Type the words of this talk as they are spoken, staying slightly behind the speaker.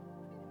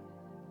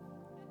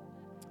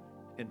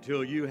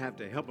until you have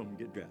to help them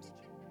get dressed.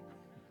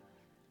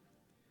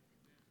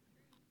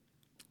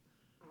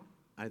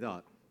 I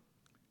thought,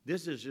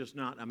 this is just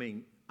not,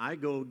 I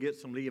go get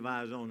some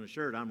Levi's on a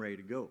shirt, I'm ready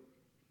to go.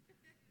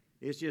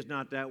 It's just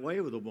not that way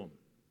with a woman.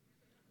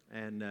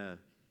 And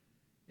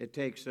it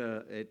takes,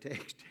 I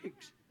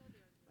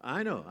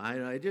know,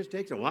 it just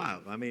takes a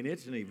while.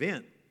 It's an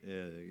event,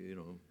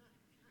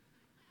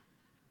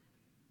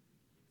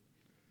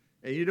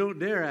 And you don't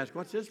dare ask,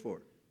 what's this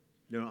for?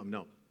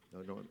 No.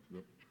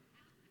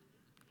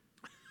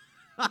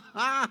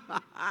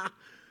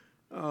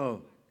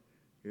 Oh,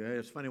 yeah,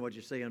 it's funny what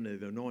you say under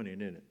the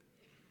anointing, isn't it?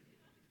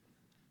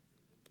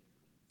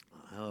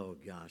 Oh,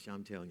 gosh,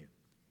 I'm telling you.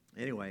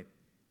 Anyway,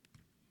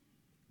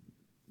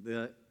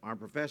 our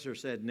professor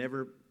said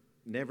never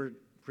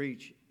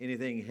preach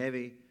anything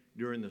heavy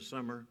during the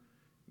summer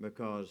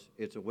because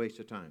it's a waste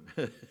of time.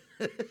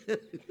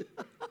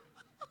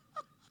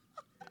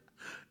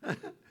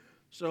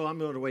 So I'm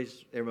going to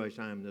waste everybody's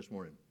time this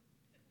morning.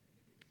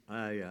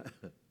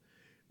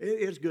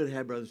 It's good to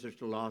have Brother and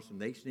Sister Lawson.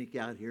 They sneak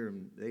out here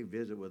and they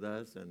visit with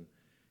us, and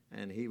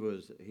he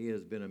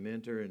has been a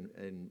mentor,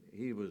 and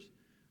he was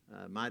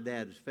my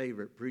dad's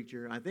favorite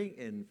preacher. I think,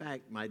 in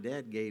fact, my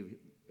dad gave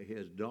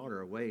his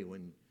daughter away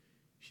when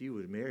she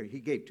was married. He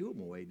gave two of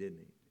them away, didn't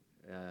he?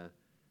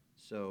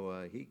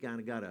 So he kind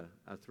of got a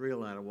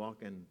thrill out of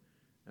walking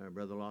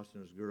Brother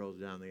Lawson's girls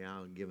down the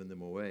aisle and giving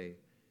them away.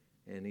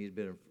 And he's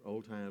been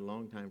a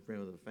long-time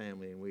friend of the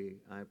family, and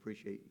I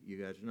appreciate you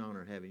guys. It's an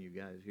honor having you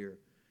guys here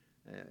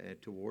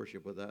to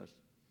worship with us.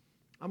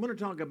 I'm going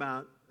to talk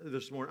about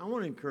this morning. I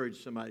want to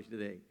encourage somebody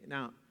today.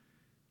 Now,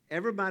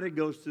 everybody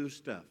goes through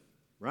stuff,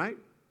 right?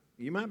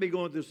 You might be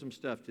going through some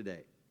stuff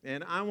today,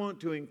 and I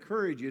want to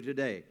encourage you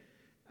today.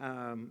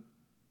 And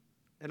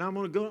I'm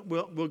going to go.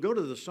 We'll go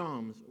to the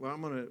Psalms. Well,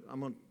 I'm going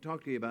to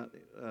talk to you about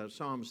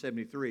Psalm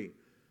 73,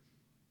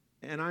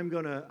 and I'm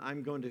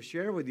going to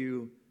share with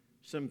you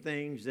some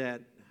things that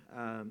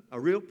a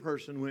real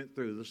person went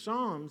through. The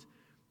Psalms,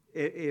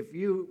 if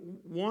you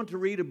want to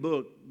read a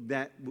book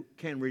that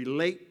can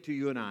relate to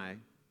you and I,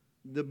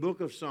 the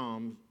book of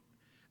Psalms,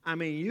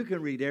 you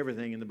can read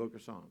everything in the book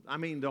of Psalms.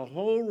 The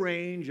whole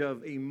range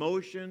of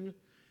emotion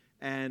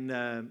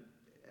and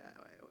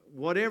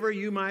whatever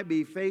you might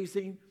be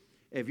facing,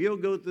 if you'll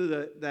go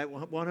through that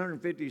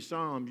 150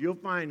 Psalms, you'll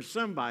find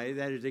somebody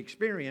that has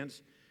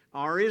experienced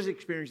or is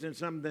experiencing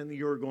something that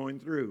you're going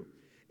through.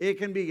 It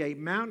can be a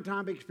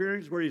mountaintop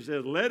experience where he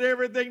says, let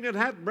everything that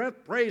hath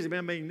breath praise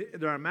him.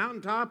 There's a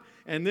mountaintop,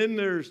 and then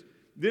there's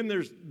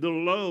the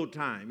low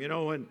time,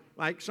 and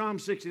like Psalm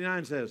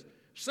 69 says,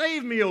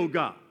 save me, O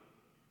God.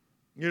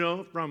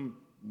 From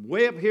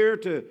way up here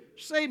to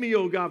save me,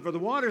 O God, for the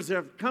waters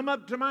have come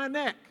up to my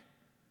neck.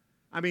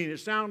 It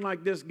sounds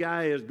like this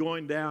guy is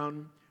going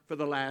down for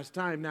the last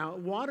time. Now,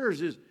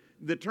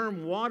 the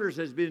term waters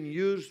has been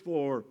used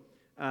for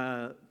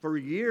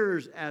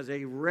years as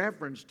a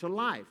reference to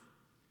life.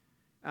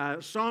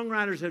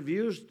 Songwriters have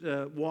used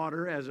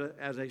water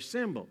as a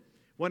symbol.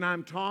 When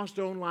I'm tossed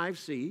on life's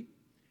sea,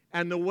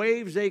 and the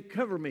waves they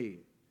cover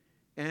me,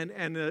 and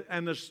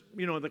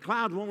the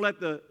clouds won't let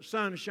the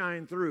sun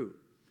shine through.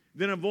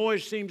 Then a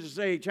voice seems to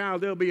say,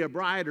 "Child, there'll be a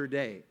brighter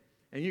day,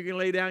 and you can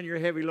lay down your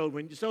heavy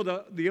load." So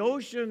the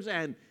oceans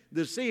and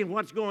the sea and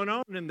what's going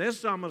on in this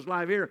psalmist's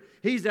life here,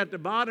 he's at the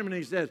bottom and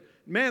he says,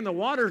 man, the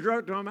water's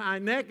up to my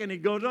neck, and he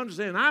goes on to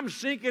say, I'm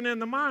sinking in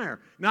the mire.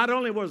 Not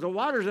only was the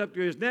water's up to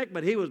his neck,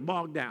 but he was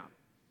bogged down.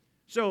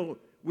 So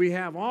we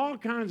have all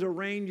kinds of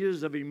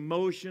ranges of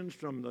emotions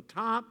from the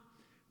top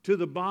to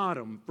the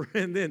bottom.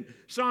 And then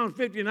Psalm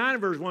 59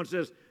 verse 1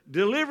 says,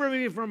 deliver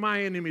me from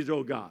my enemies,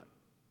 O God.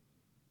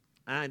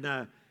 And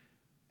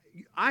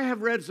I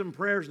have read some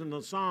prayers in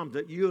the Psalms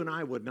that you and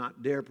I would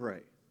not dare pray.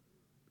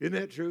 Isn't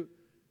that true?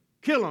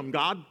 Kill them,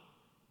 God.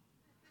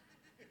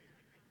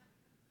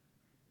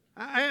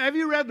 Have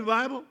you read the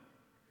Bible?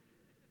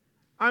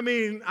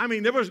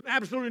 There was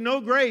absolutely no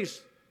grace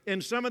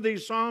in some of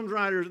these Psalms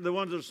writers, the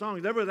ones of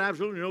songs. There was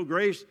absolutely no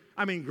grace.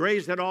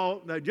 Grace at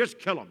all. Just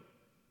kill them.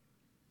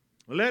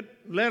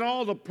 Let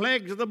all the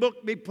plagues of the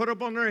book be put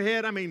up on their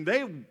head.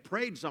 They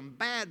prayed some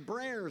bad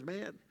prayers,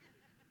 man.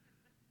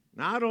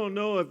 Now, I don't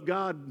know if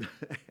God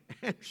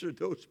answered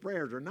those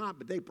prayers or not,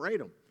 but they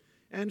prayed them.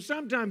 And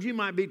sometimes you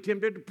might be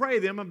tempted to pray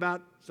them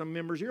about some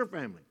members of your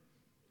family,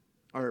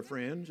 or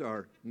friends,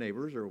 or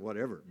neighbors, or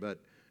whatever. But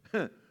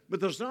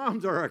the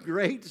Psalms are a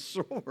great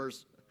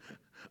source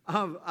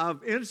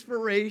of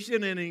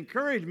inspiration and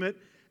encouragement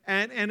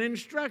and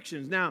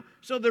instructions. Now,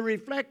 so they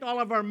reflect all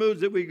of our moods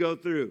that we go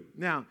through.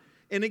 Now,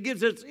 and it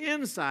gives us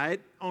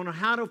insight on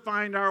how to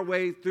find our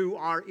way through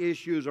our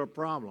issues or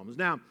problems.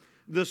 Now,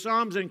 the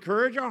Psalms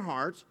encourage our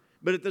hearts,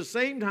 but at the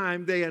same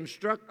time, they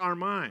instruct our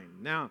mind.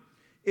 Now,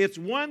 it's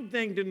one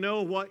thing to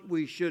know what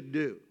we should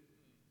do.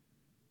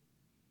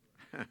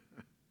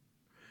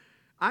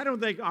 I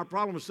don't think our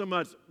problem so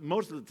much,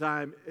 most of the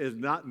time, is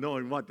not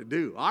knowing what to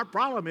do. Our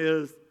problem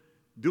is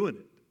doing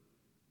it.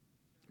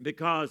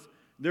 Because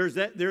there's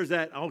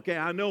that, okay,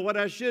 I know what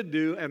I should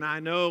do, and I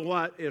know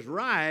what is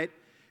right,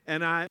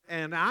 And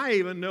I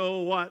even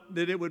know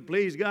that it would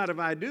please God if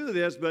I do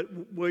this, but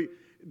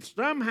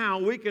somehow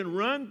we can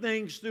run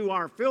things through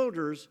our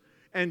filters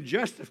and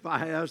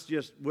justify us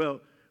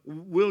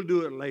we'll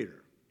do it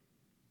later.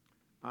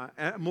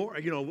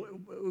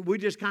 We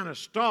just kind of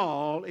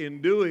stall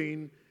in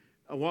doing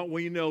what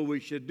we know we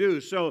should do.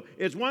 So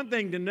it's one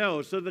thing to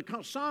know. So the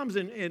Psalms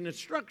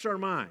instructs our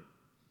mind.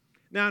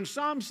 Now in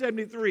Psalm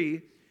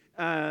 73,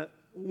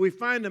 we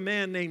find a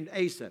man named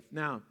Asaph.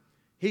 Now,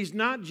 he's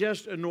not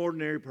just an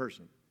ordinary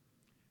person.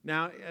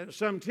 Now,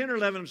 some 10 or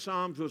 11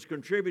 Psalms was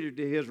contributed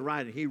to his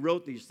writing. He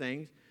wrote these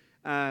things.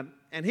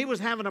 And he was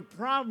having a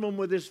problem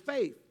with his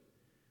faith.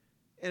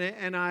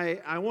 And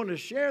I want to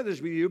share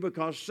this with you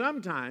because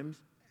sometimes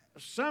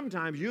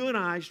you and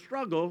I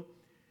struggle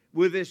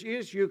with this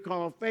issue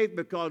called faith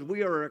because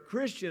we are a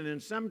Christian,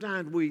 and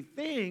sometimes we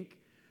think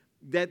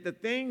that the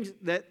things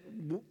that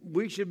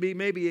we should be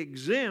maybe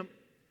exempt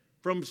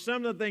from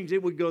some of the things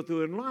that we go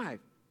through in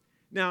life.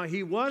 Now,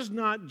 he was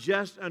not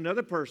just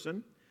another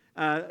person.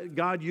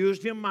 God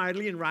used him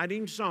mightily in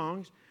writing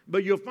songs,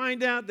 but you'll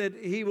find out that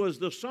he was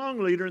the song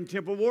leader in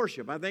temple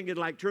worship. I think it's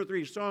like 2 or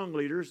 3 song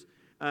leaders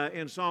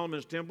in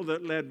Solomon's temple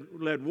that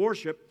led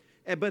worship,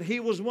 but he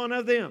was one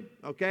of them,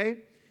 okay?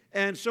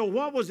 And so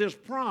what was his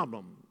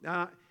problem?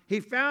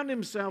 He found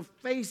himself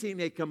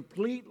facing a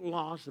complete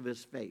loss of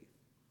his faith.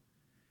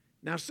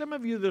 Now, some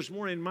of you this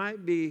morning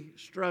might be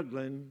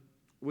struggling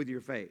with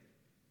your faith.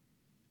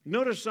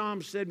 Notice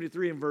Psalm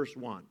 73 and verse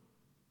 1.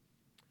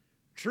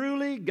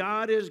 Truly,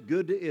 God is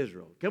good to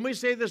Israel. Can we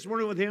say this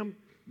morning with him,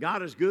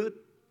 God is good?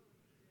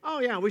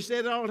 Oh, yeah, we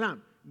say that all the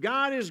time.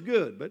 God is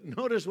good, but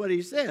notice what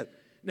he said.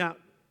 Now,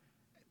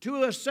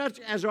 to us such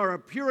as are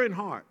pure in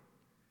heart.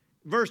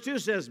 Verse 2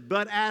 says,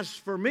 but as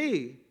for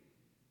me,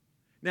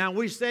 now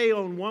we say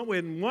in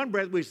one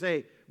breath, we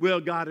say, well,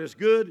 God is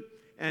good,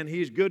 and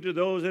he's good to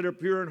those that are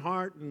pure in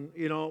heart and,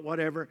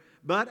 whatever.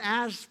 But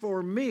as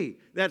for me,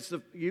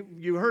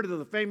 you heard of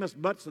the famous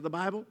buts of the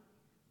Bible?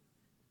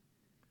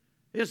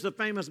 It's the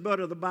famous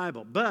but of the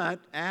Bible. But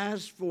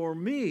as for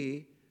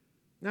me,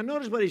 now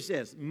notice what he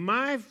says.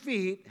 My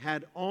feet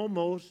had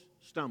almost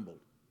stumbled.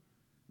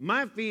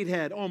 My feet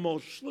had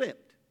almost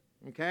slipped,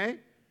 okay?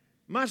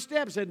 My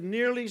steps had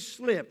nearly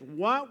slipped.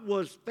 What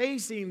was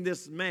facing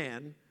this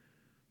man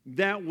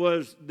that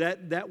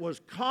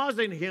was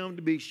causing him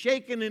to be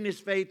shaken in his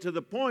faith to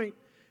the point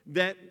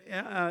that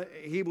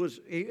he was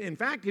in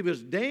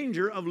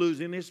danger of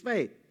losing his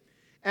faith.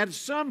 At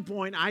some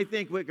point, I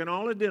think we can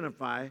all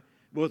identify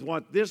with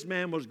what this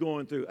man was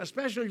going through,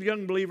 especially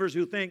young believers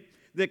who think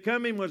that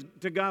coming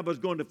to God was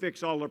going to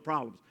fix all their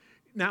problems.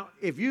 Now,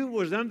 if you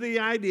was under the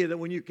idea that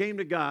when you came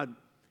to God,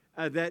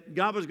 that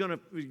God was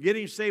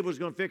getting saved was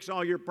going to fix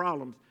all your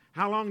problems,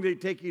 how long did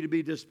it take you to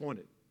be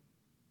disappointed?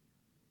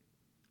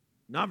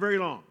 Not very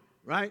long,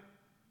 right?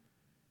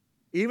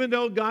 Even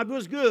though God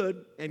was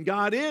good, and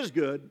God is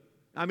good,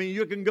 I mean,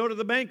 you can go to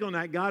the bank on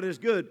that, God is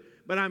good,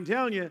 but I'm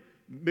telling you,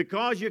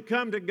 because you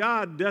come to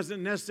God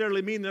doesn't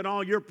necessarily mean that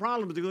all your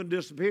problems are going to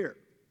disappear.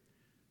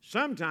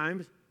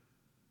 Sometimes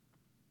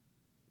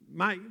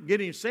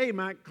getting saved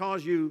might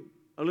cause you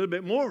a little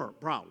bit more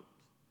problems,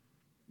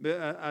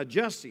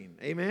 adjusting,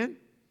 amen?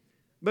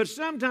 But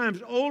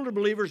sometimes older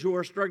believers who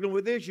are struggling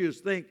with issues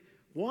think,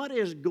 what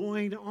is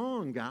going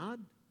on, God?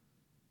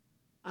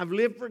 I've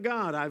lived for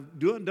God. I've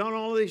done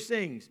all of these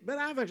things. But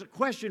I have a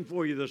question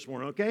for you this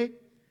morning, okay?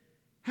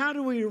 How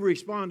do we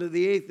respond to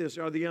the atheist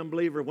or the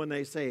unbeliever when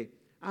they say,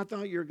 I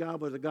thought your God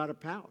was a God of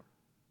power?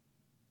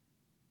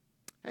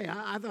 Hey,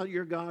 I thought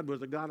your God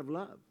was a God of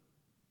love.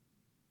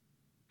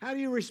 How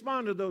do you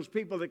respond to those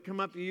people that come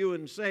up to you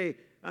and say,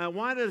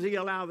 why does he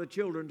allow the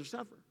children to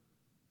suffer?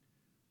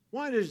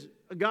 Why does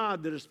a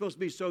God that is supposed to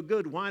be so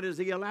good, why does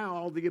he allow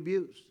all the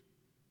abuse?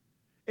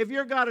 If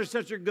your God is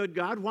such a good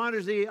God, why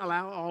does he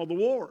allow all the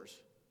wars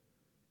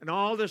and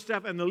all this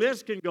stuff? And the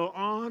list can go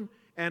on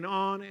and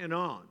on and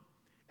on.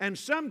 And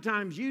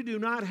sometimes you do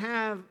not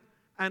have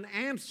an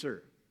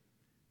answer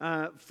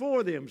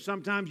for them.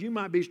 Sometimes you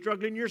might be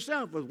struggling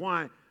yourself with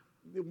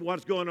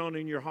what's going on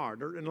in your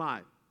heart or in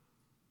life.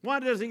 Why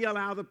does he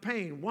allow the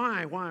pain?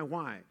 Why?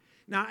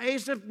 Now,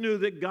 Asaph knew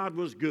that God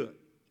was good.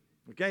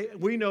 Okay?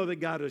 We know that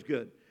God is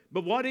good.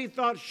 But what he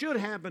thought should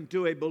happen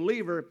to a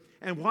believer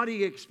and what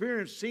he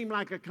experienced seemed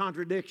like a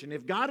contradiction.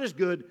 If God is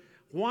good,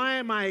 why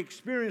am I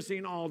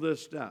experiencing all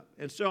this stuff?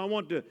 And so I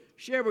want to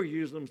share with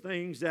you some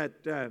things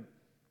that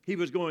he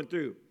was going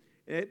through.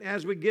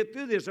 As we get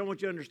through this, I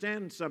want you to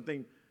understand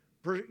something.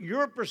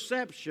 Your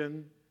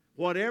perception,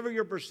 whatever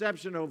your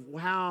perception of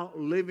how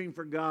living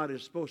for God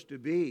is supposed to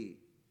be,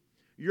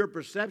 your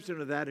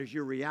perception of that is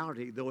your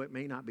reality, though it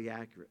may not be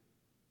accurate.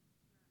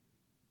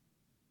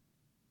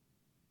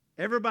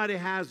 Everybody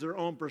has their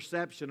own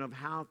perception of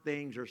how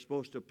things are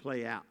supposed to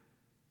play out.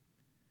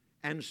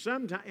 And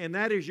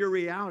that is your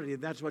reality.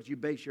 That's what you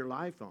base your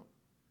life on.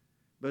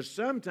 But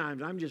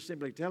sometimes, I'm just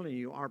simply telling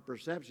you, our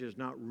perception is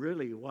not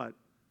really what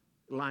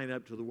line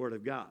up to the Word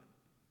of God.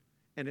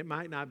 And it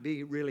might not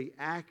be really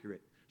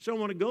accurate. So I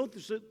want to go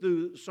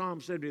through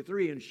Psalm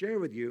 73 and share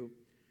with you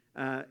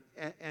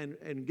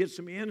and get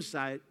some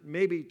insight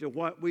maybe to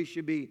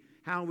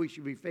how we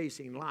should be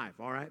facing life,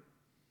 all right?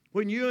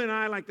 When you and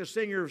I, like the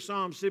singer of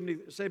Psalm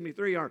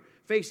 73, are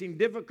facing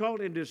difficult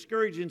and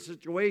discouraging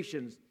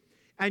situations,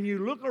 and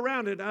you look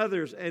around at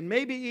others, and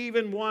maybe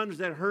even ones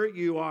that hurt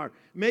you, or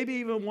maybe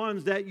even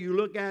ones that you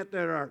look at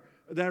that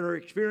are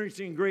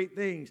experiencing great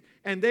things,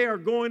 and they are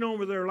going on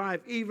with their life,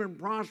 even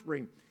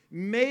prospering.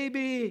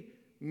 Maybe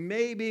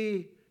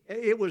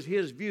it was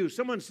his view.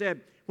 Someone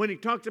said, when he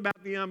talked about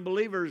the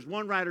unbelievers,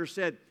 one writer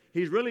said,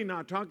 he's really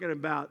not talking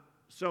about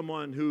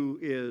someone who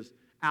is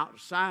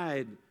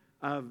outside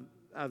of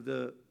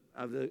the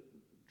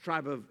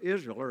tribe of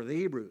Israel or the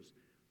Hebrews.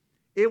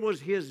 It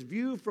was his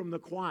view from the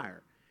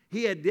choir.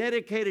 He had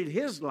dedicated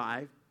his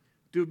life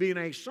to being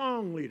a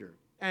song leader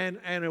and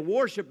a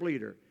worship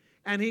leader.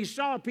 And he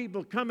saw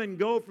people come and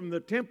go from the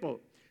temple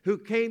who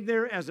came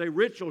there as a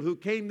ritual, who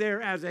came there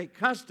as a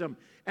custom,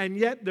 and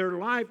yet their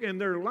life,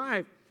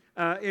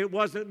 it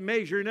wasn't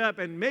measuring up.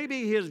 And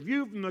maybe his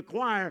view from the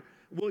choir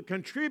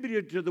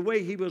contributed to the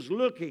way he was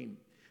looking.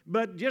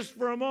 But just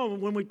for a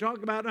moment, when we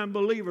talk about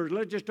unbelievers,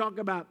 let's just talk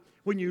about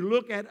when you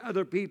look at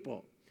other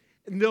people.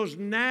 And those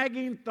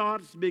nagging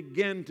thoughts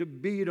begin to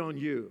beat on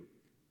you.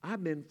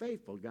 I've been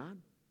faithful, God.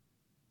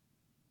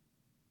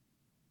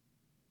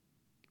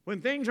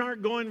 When things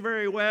aren't going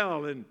very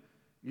well and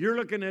you're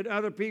looking at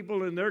other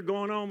people and they're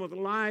going on with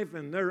life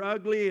and they're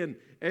ugly and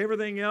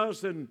everything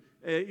else and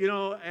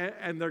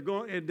and they're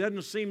going, it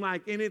doesn't seem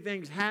like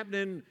anything's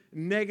happening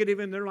negative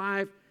in their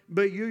life,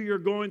 but you're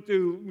going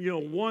through,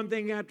 one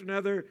thing after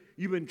another.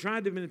 You've been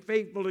trying to be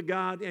faithful to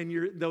God,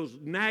 and those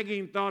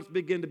nagging thoughts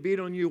begin to beat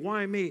on you.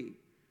 Why me?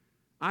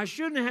 I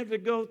shouldn't have to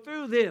go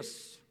through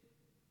this.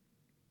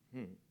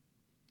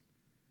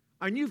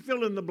 And you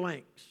fill in the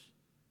blanks.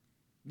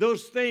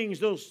 Those things,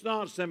 those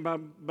thoughts that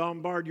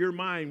bombard your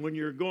mind when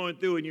you're going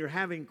through and you're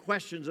having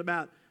questions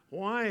about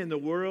why in the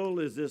world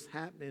is this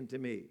happening to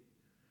me?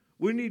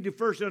 We need to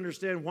first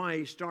understand why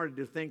he started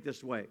to think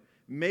this way.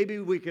 Maybe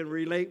we can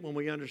relate when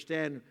we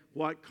understand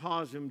what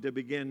caused him to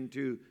begin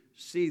to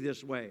see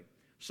this way.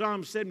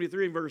 Psalm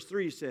 73 verse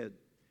 3 said,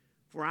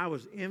 "For I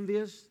was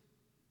envious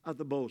of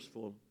the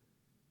boastful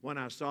when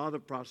I saw the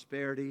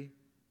prosperity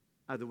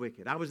of the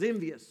wicked." I was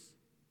envious.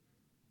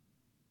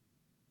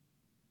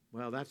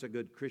 Well, that's a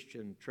good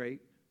Christian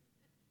trait.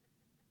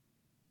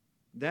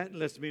 That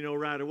lets me know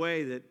right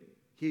away that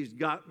he's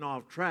gotten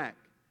off track,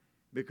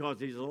 because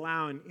he's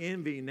allowing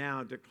envy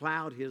now to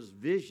cloud his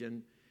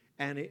vision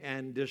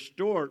and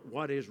distort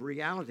what is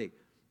reality.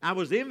 I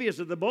was envious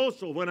of the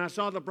boastful when I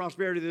saw the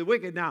prosperity of the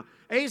wicked. Now,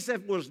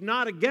 Asaph was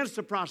not against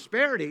the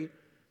prosperity.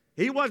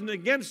 He wasn't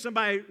against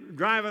somebody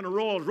driving a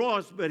Rolls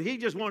Royce, but he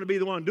just wanted to be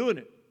the one doing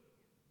it.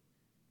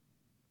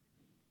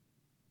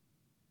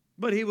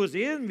 But he was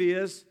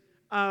envious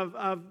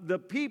of the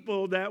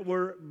people that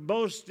were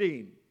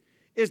boasting.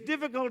 It's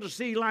difficult to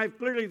see life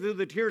clearly through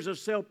the tears of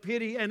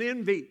self-pity and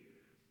envy.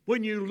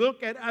 When you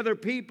look at other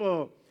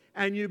people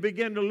and you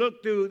begin to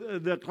look through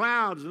the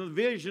clouds and the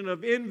vision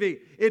of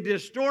envy, it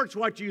distorts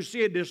what you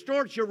see. It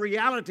distorts your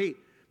reality,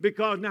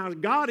 because now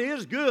God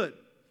is good.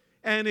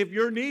 And if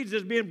your needs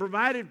is being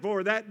provided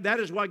for, that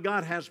is what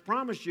God has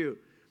promised you.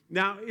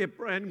 Now,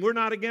 and we're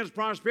not against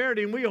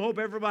prosperity, and we hope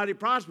everybody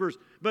prospers,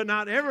 but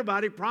not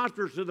everybody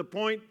prospers to the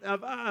point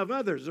of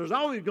others. There's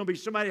always going to be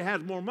somebody that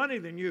has more money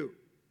than you.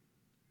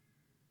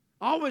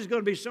 Always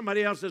going to be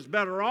somebody else that's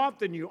better off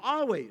than you,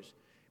 always.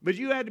 But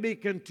you have to be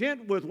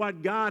content with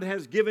what God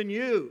has given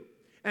you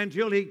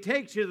until he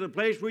takes you to the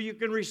place where you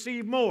can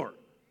receive more.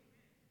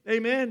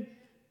 Amen?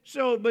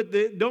 So, but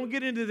don't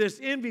get into this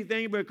envy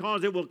thing,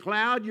 because it will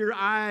cloud your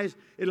eyes.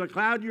 It'll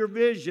cloud your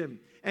vision.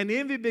 And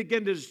envy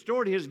began to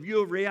distort his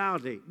view of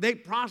reality. They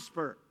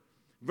prosper.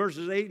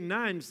 Verses 8 and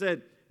 9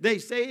 said, they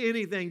say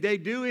anything, they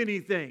do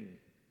anything.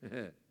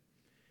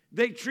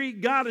 They treat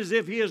God as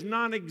if he is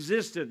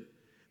non-existent.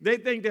 They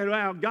think that,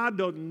 well, God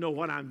doesn't know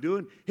what I'm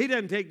doing. He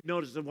doesn't take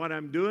notice of what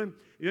I'm doing.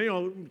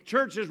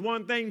 Church is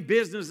one thing,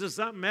 business is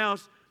something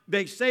else.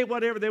 They say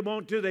whatever they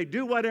want to. They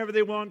do whatever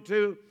they want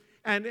to.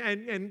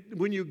 And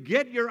when you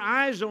get your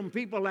eyes on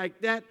people like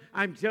that,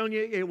 I'm telling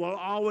you, it will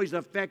always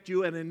affect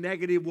you in a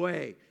negative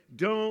way.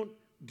 Don't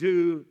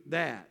do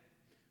that.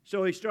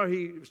 So he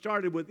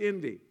started with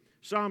envy.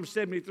 Psalm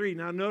 73,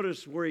 now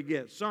notice where he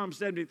gets. Psalm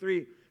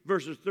 73,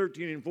 verses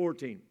 13 and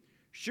 14.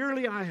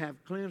 "Surely I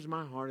have cleansed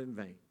my heart in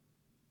vain,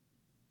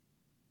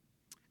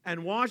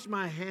 and washed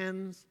my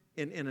hands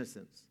in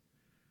innocence.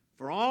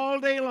 For all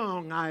day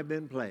long I have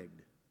been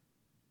plagued."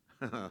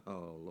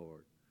 Oh,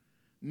 Lord.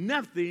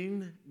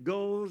 Nothing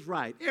goes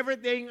right.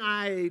 Everything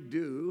I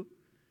do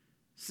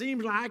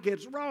seems like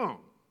it's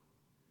wrong.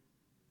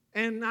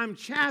 And I'm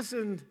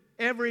chastened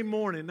every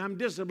morning. I'm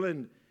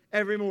disciplined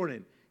every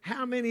morning.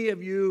 How many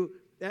of you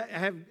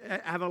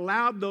have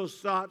allowed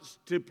those thoughts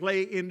to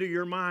play into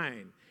your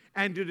mind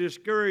and to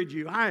discourage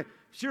you?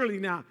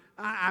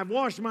 I've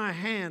washed my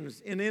hands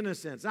in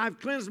innocence. I've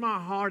cleansed my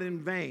heart in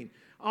vain.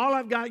 All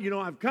I've got,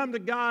 I've come to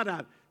God.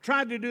 I've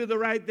tried to do the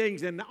right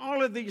things, and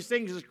all of these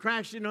things is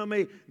crashing on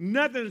me.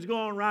 Nothing's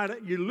going right.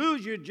 You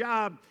lose your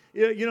job.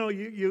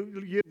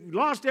 You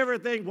lost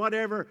everything,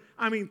 whatever.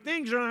 I mean,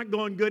 things are not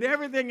going good.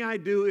 Everything I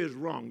do is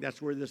wrong.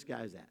 That's where this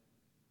guy's at.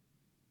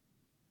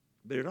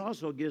 But it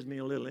also gives me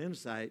a little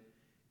insight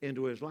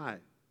into his life.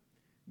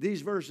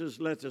 These verses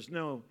lets us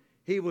know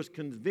he was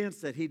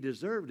convinced that he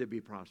deserved to be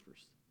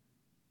prosperous.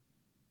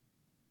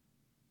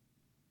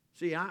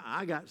 See,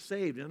 I got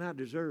saved and I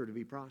deserve to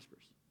be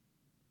prosperous.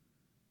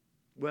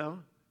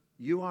 Well,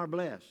 you are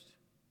blessed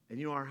and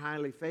you are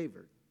highly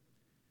favored.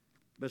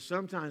 But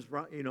sometimes,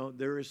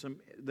 there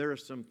are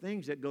some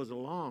things that goes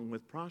along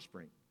with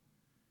prospering.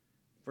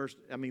 First,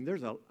 I mean,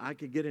 I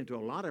could get into a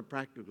lot of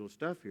practical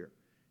stuff here.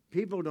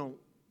 People don't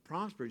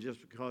prosper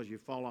just because you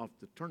fall off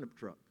the turnip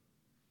truck.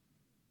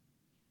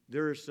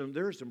 There are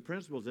some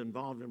principles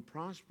involved in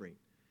prospering.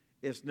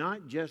 It's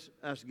not just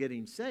us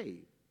getting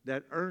saved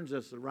that earns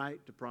us the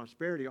right to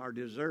prosperity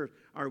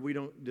or we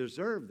don't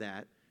deserve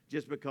that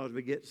just because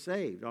we get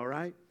saved, all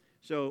right?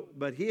 So,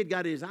 but he had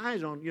got his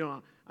eyes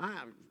on,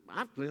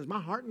 I've cleansed my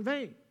heart in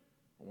vain.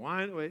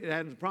 Why? It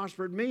hasn't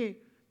prospered me.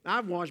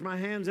 I've washed my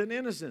hands in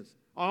innocence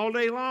all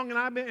day long,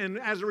 and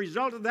as a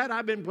result of that,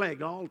 I've been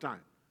plagued all the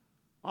time,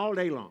 all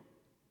day long.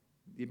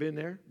 You been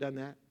there, done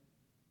that?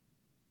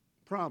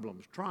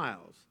 Problems,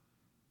 trials.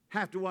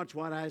 Have to watch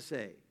what I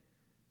say.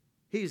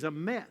 He's a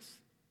mess.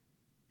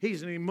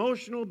 He's an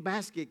emotional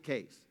basket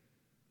case.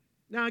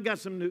 Now I got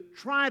some new.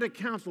 Try to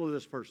counsel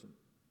this person.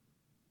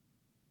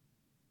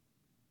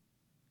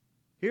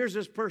 Here's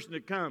this person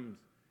that comes,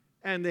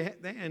 and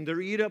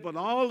they're eat up with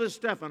all this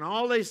stuff, and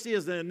all they see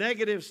is the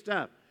negative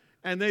stuff,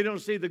 and they don't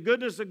see the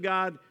goodness of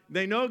God.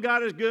 They know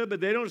God is good, but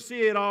they don't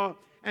see it all,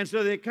 and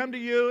so they come to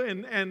you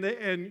and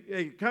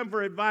they come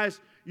for advice.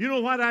 You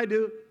know what I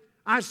do?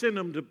 I send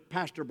them to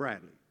Pastor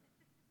Bradley.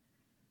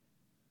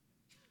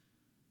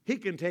 He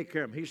can take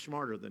care of them. He's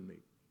smarter than me.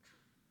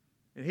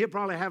 And he'll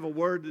probably have a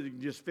word that can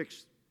just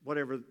fix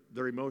whatever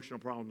their emotional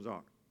problems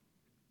are.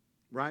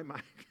 Right,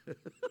 Mike?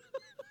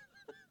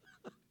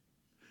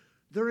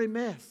 They're a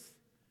mess.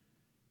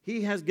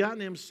 He has gotten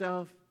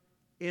himself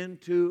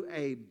into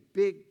a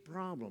big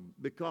problem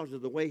because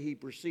of the way he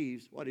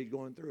perceives what he's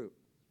going through.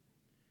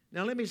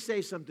 Now, let me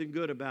say something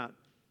good about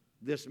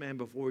this man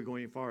before we go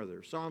any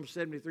farther. Psalm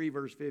 73,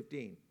 verse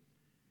 15.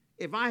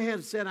 If I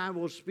had said I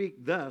will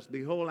speak thus,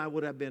 behold, I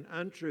would have been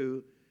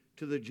untrue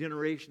to the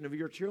generation of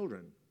your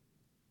children.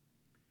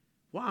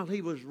 While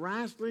he was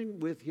wrestling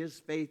with his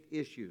faith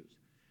issues,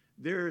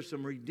 there are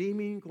some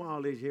redeeming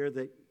qualities here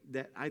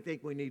that I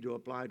think we need to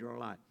apply to our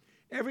life.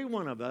 Every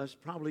one of us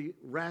probably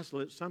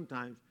wrestle it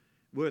sometimes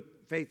with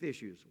faith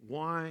issues.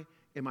 Why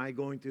am I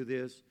going through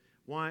this?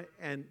 Why?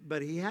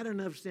 But he had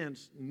enough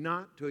sense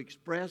not to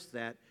express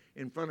that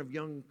in front of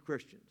young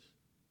Christians.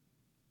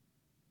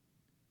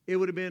 It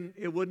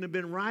wouldn't have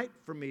been right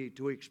for me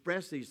to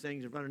express these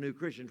things in front of new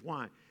Christians.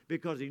 Why?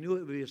 Because he knew it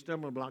would be a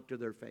stumbling block to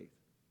their faith.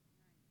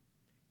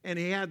 And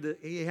he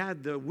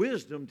had the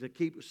wisdom to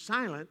keep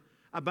silent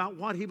about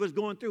what he was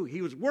going through.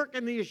 He was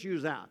working the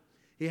issues out.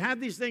 He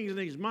had these things in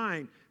his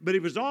mind, but he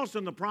was also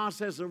in the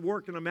process of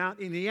working them out,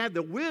 and he had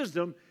the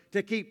wisdom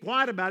to keep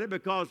quiet about it,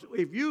 because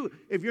if you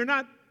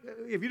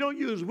don't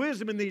use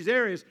wisdom in these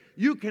areas,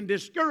 you can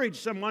discourage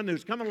someone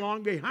who's coming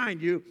along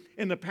behind you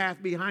in the path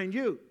behind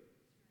you.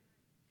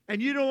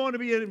 And you don't want to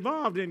be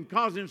involved in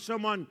causing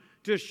someone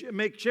to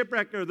make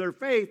shipwreck of their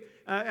faith,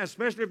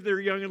 especially if they're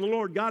young in the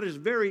Lord. God is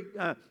very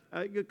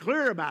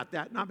clear about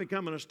that, not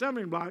becoming a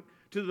stumbling block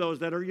to those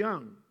that are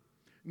young.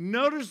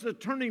 Notice the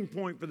turning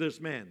point for this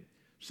man.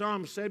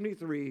 Psalm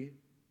 73,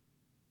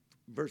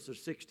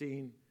 verses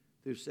 16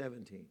 through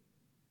 17.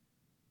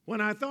 When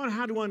I thought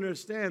how to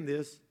understand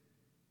this,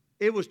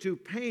 it was too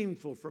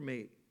painful for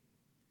me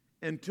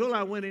until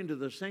I went into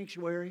the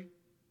sanctuary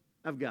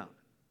of God.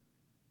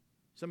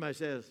 Somebody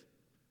says,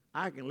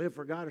 I can live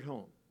for God at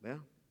home.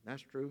 Well,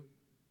 that's true.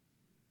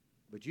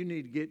 But you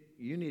need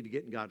to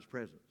get in God's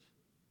presence.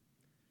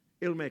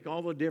 It'll make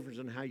all the difference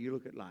in how you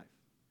look at life.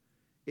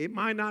 It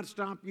might not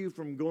stop you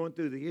from going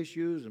through the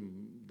issues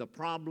and the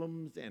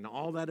problems and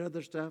all that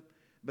other stuff,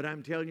 but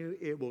I'm telling you,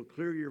 it will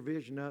clear your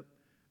vision up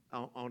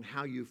on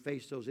how you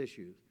face those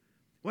issues.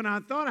 When I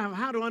thought of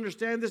how to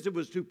understand this, it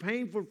was too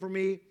painful for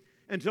me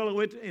until I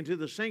went into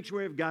the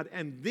sanctuary of God,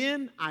 and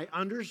then I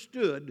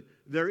understood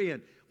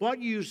therein.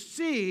 What you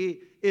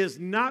see is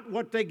not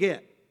what they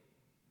get.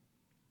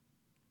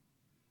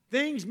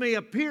 Things may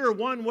appear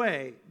one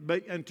way,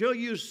 but until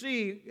you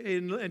see,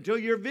 until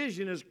your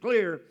vision is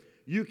clear,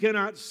 you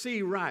cannot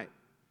see right.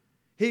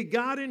 He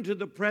got into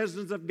the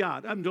presence of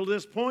God. Until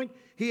this point,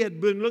 he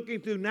had been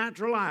looking through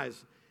natural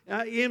eyes.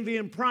 Envy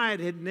and pride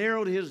had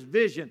narrowed his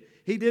vision.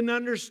 He didn't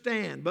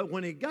understand. But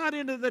when he got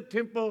into the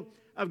temple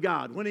of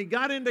God, when he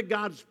got into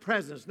God's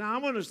presence, now I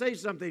want to say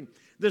something.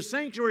 The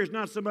sanctuary is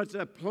not so much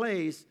a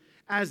place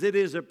as it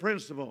is a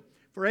principle.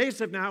 For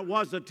Asaph now, it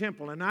was a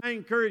temple. And I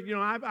encourage,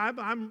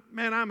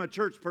 I'm a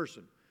church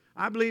person.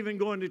 I believe in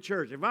going to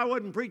church. If I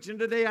wasn't preaching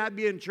today, I'd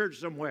be in church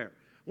somewhere.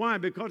 Why?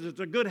 Because it's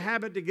a good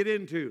habit to get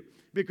into.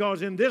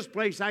 Because in this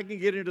place I can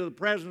get into the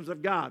presence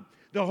of God.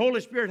 The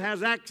Holy Spirit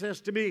has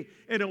access to me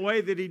in a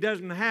way that He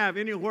doesn't have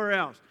anywhere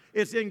else.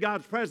 It's in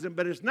God's presence,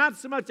 but it's not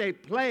so much a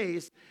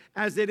place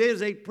as it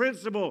is a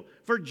principle.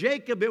 For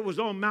Jacob, it was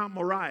on Mount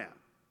Moriah.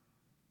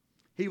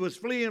 He was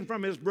fleeing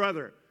from his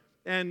brother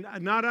and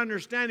not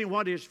understanding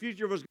what his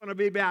future was going to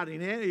be about.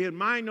 His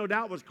mind, no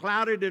doubt, was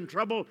clouded and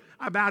troubled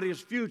about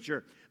his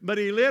future. But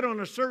he lit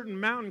on a certain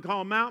mountain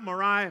called Mount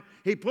Moriah.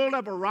 He pulled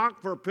up a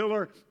rock for a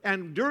pillar,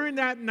 and during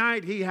that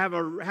night, he had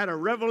a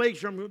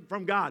revelation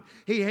from God.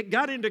 He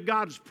got into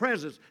God's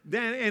presence,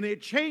 and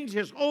it changed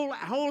his whole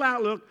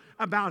outlook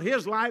about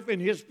his life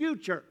and his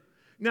future.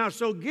 Now,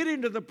 so get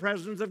into the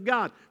presence of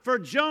God. For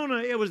Jonah,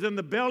 it was in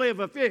the belly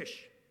of a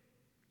fish.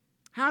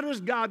 How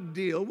does God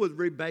deal with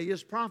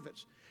rebellious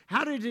prophets?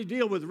 How did He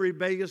deal with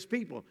rebellious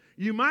people?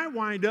 You might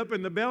wind up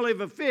in the belly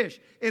of a fish,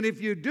 and if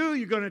you do,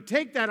 you're going to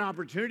take that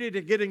opportunity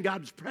to get in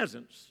God's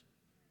presence.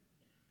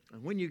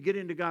 And when you get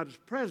into God's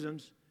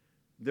presence,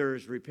 there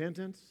is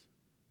repentance,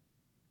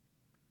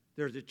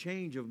 there's a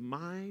change of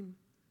mind,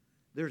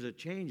 there's a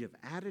change of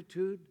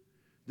attitude,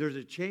 there's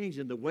a change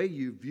in the way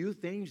you view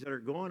things that are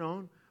going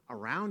on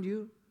around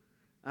you.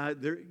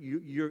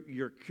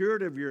 You're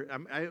cured of your.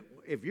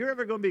 If you're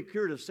ever going to be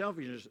cured of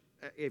selfishness,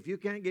 if you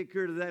can't get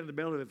cured of that in the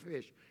belly of a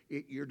fish,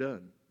 you're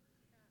done.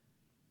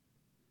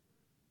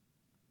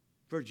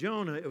 For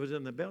Jonah, it was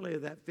in the belly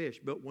of that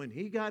fish. But when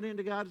he got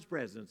into God's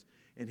presence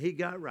and he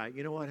got right,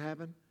 you know what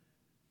happened?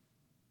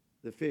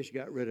 The fish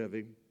got rid of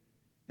him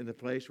in the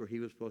place where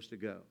he was supposed to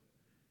go.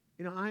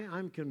 You know,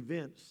 I'm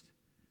convinced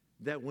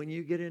that when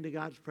you get into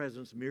God's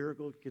presence,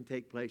 miracles can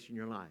take place in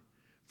your life.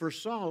 For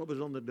Saul, it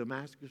was on the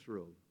Damascus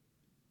road.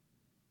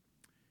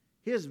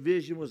 His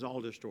vision was all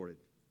distorted.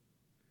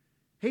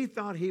 He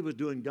thought he was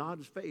doing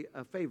God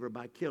a favor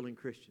by killing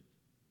Christians.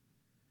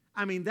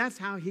 I mean, that's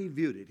how he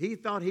viewed it. He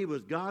thought he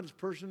was God's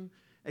person.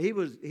 He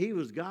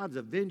was God's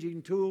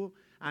avenging tool.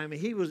 I mean,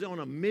 he was on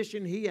a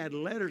mission. He had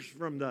letters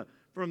from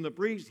the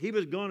priest. He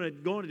was going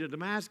to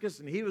Damascus,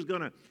 and he was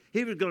going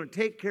to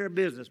take care of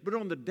business. But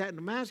on the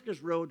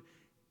Damascus road,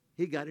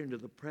 he got into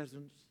the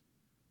presence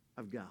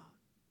of God,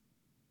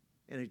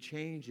 and it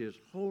changed his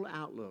whole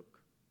outlook.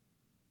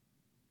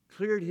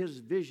 Cleared his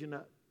vision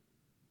up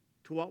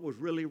to what was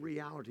really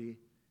reality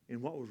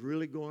and what was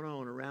really going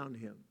on around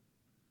him.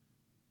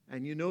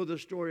 And you know the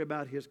story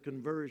about his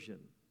conversion.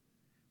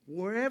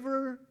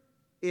 Wherever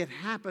it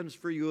happens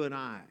for you and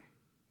I,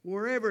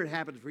 wherever it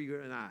happens for you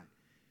and I,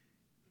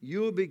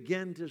 you'll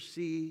begin to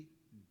see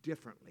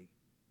differently.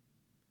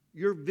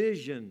 Your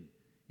vision,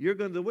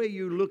 the way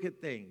you look at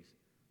things.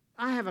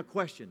 I have a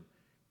question.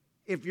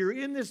 If you're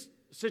in this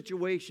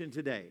situation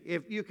today,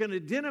 if you can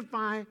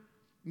identify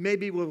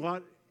maybe with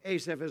what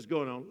Asaph is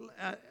going on.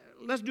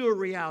 Let's do a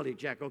reality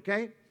check,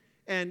 okay?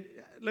 And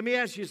let me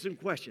ask you some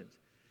questions.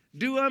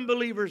 Do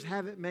unbelievers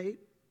have it made?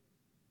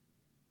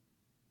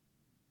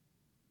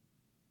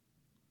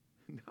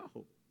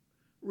 No.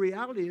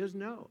 Reality is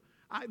no.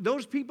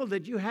 Those people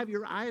that you have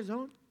your eyes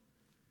on,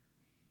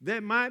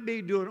 that might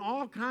be doing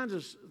all kinds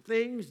of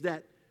things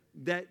that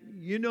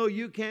you know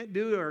you can't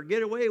do or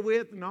get away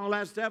with and all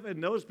that stuff,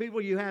 and those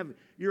people you have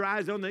your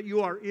eyes on that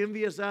you are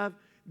envious of,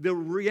 the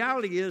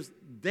reality is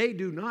they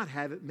do not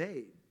have it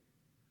made.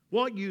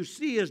 What you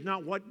see is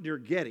not what you're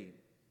getting.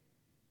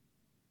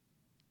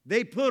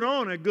 They put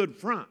on a good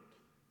front.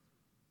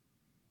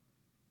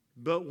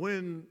 But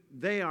when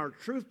they are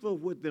truthful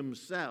with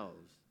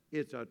themselves,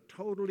 it's a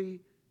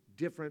totally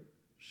different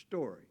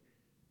story.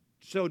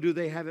 So do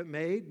they have it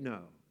made?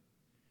 No.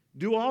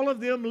 Do all of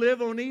them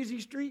live on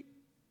Easy Street?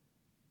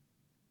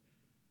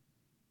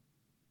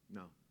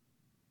 No.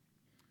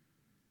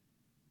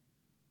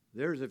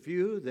 There's a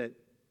few that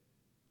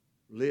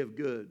live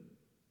good.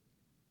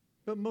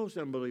 But most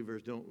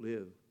unbelievers don't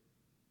live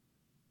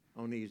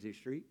on Easy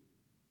Street.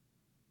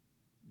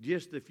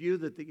 Just the few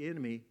that the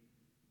enemy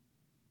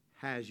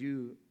has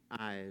you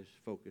eyes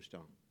focused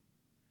on.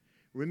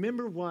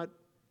 Remember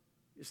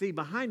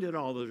behind it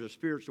all, there's a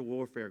spiritual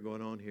warfare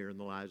going on here in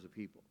the lives of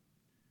people.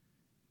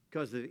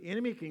 Because the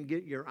enemy can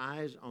get your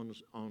eyes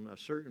on a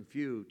certain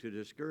few to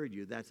discourage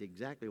you. That's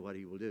exactly what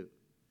he will do.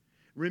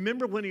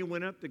 Remember when he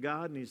went up to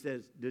God and he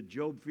says, "Did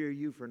Job fear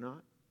you for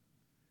naught?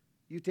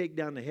 You take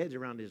down the hedge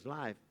around his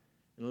life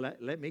and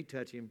let me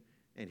touch him,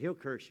 and he'll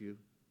curse you."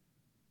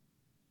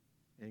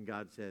 And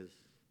God says,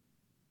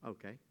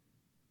 "Okay."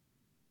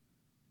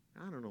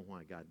 I don't know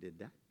why God did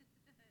that.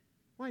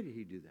 Why did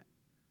he do that?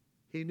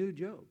 He knew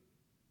Job.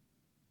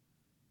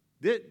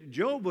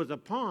 Job was a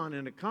pawn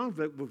in a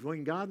conflict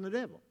between God and the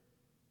devil.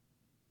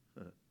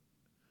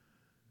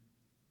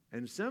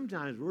 And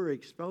sometimes we're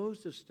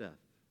exposed to stuff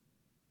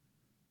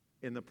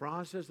in the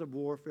process of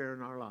warfare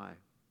in our life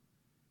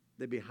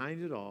that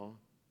behind it all,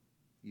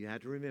 you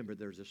have to remember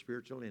there's a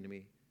spiritual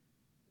enemy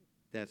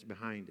that's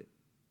behind it.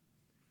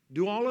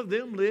 Do all of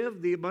them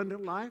live the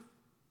abundant life?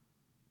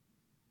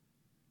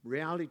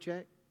 Reality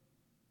check?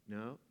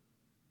 No.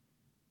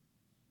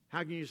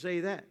 How can you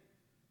say that?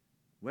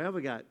 Well,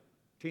 we got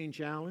Teen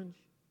Challenge.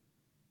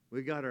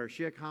 We got our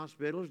Schick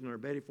hospitals and our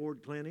Betty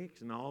Ford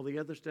clinics and all the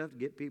other stuff to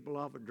get people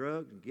off of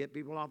drugs and get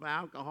people off of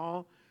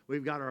alcohol.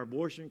 We've got our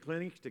abortion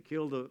clinics to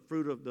kill the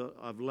fruit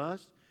of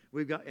lust.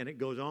 We've got, and it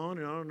goes on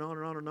and on and on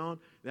and on and on.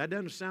 That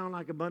doesn't sound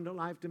like abundant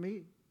life to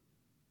me.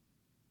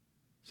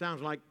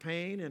 Sounds like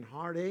pain and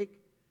heartache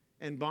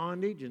and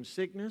bondage and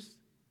sickness.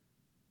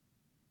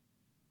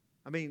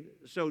 I mean,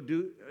 so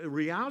a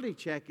reality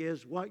check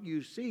is what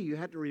you see. You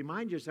have to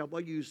remind yourself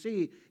what you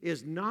see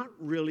is not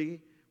really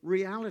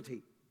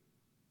reality.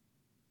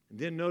 And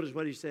then notice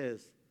what he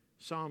says,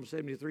 Psalm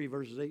 73,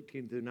 verses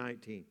 18 through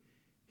 19.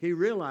 He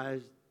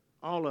realized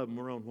all of them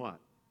were on what?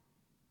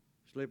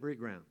 Slippery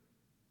ground.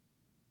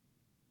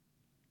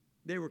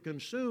 They were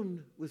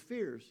consumed with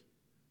fears.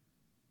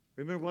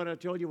 Remember what I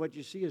told you? What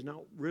you see is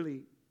not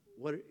really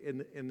what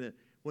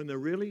when they're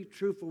really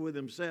truthful with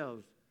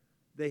themselves,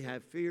 they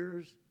have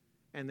fears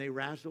and they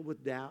wrestle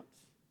with doubts.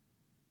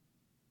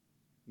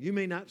 You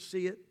may not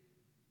see it.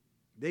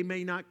 They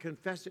may not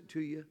confess it to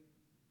you.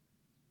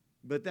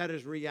 But that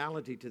is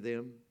reality to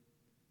them.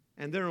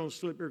 And they're on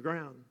slippery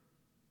ground.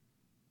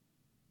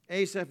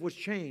 Asaph was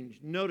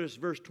changed. Notice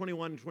verse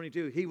 21 and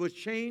 22. He was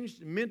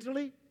changed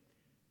mentally.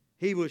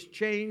 He was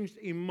changed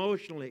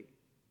emotionally.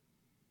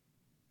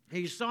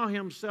 He saw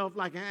himself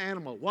like an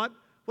animal. What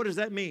does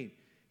that mean?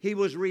 He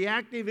was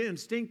reactive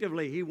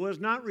instinctively. He was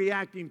not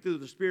reacting through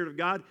the Spirit of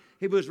God.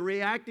 He was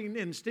reacting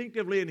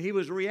instinctively, and he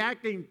was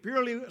reacting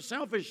purely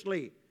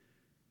selfishly.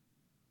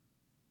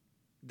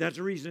 That's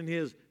the reason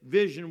his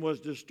vision was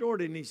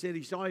distorted, and he said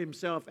he saw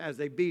himself as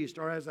a beast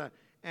or as an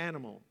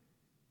animal.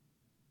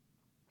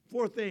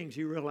 4 things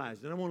he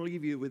realized, and I want to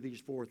leave you with these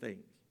 4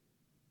 things.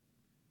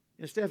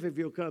 And Steph, if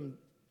you'll come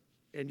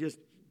and just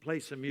play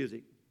some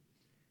music.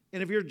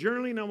 And if you're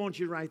journaling, I want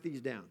you to write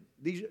these down.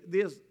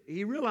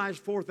 He realized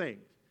 4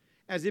 things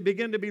as he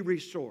began to be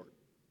restored.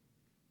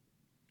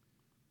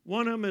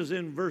 One of them is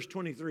in verse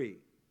 23.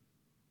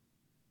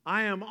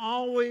 I am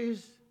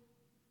always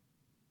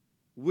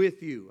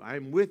with you. I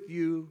am with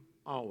you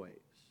always.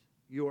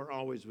 You are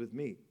always with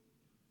me.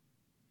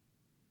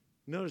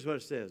 Notice what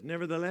it says.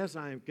 Nevertheless,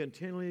 I am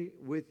continually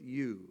with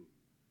you.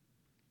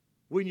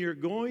 When you're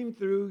going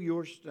through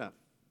your stuff,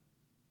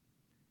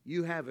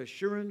 you have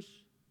assurance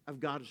of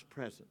God's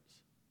presence.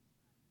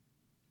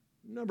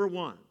 Number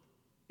 1,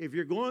 if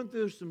you're going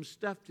through some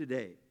stuff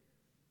today,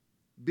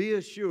 be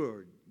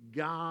assured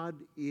God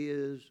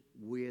is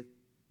with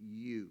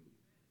you.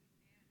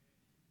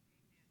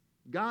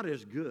 God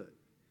is good.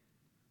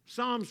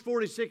 Psalms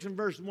 46 and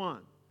verse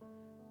 1.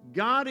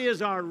 God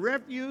is our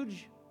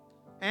refuge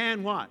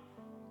and what?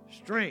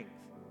 Strength.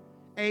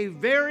 A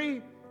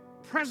very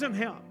present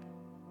help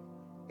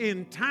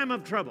in time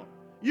of trouble.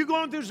 You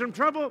going through some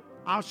trouble?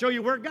 I'll show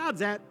you where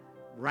God's at.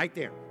 Right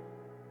there.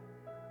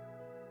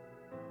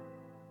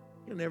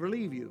 He'll never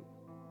leave you.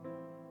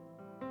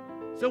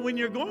 So when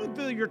you're going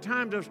through your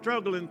times of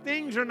struggle and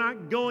things are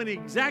not going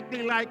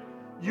exactly like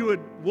you would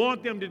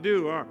want them to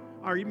do, or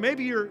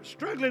maybe you're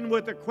struggling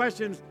with the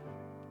questions,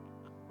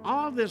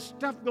 all this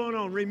stuff going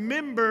on,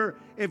 remember,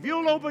 if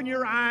you'll open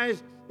your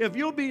eyes, if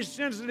you'll be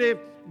sensitive,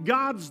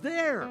 God's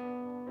there.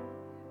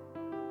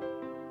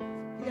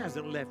 He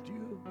hasn't left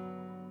you.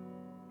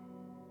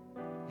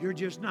 You're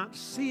just not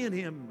seeing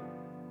Him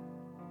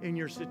in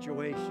your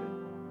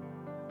situation.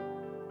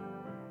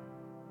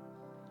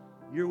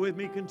 You're with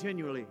me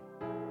continually.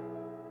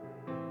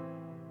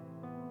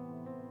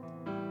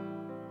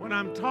 When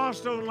I'm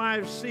tossed on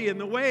life's sea and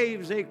the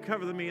waves, they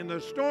cover me and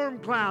the storm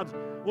clouds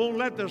won't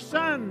let the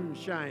sun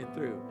shine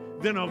through,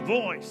 then a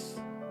voice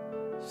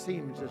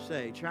seems to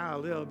say,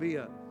 child, there'll be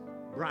a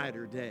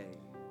brighter day.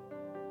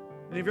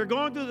 And if you're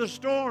going through the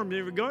storm,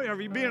 if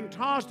you're being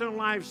tossed on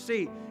life's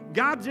sea,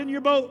 God's in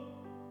your boat.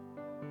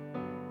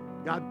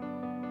 God.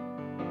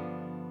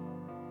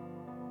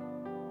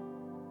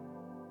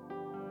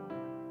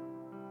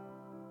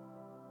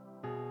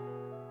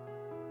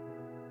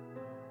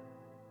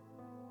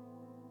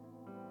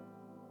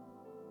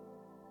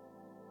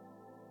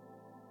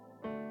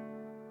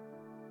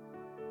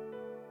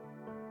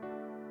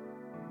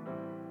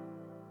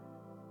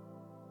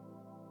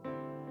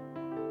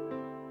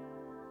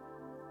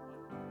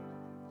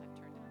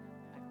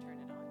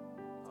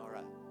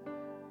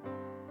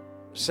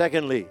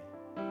 Secondly,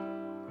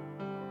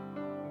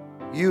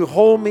 you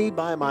hold me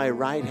by my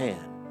right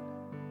hand.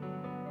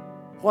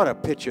 What a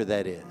picture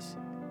that is.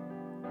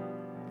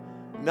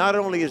 Not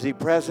only is He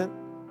present,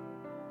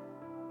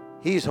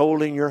 He's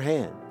holding your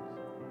hand.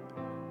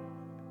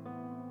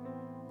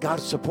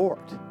 God's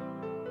support.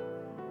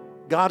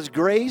 God's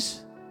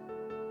grace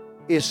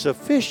is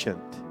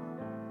sufficient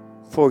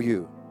for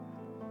you.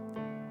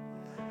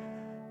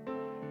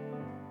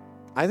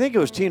 I think it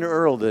was Tina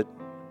Earl that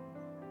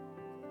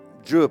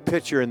drew a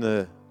picture in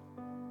the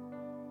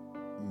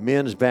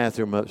men's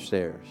bathroom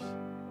upstairs.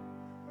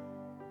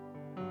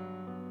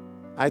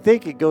 I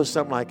think it goes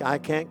something like, I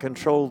can't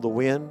control the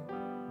wind,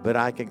 but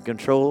I can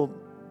control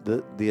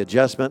the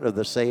adjustment of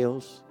the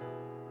sails.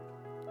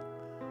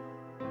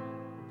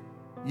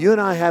 You and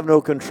I have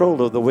no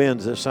control of the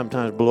winds that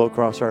sometimes blow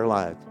across our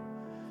life.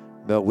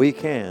 but we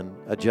can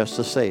adjust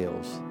the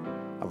sails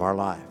of our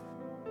life.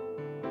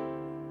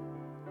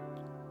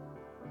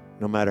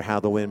 No matter how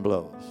the wind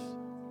blows.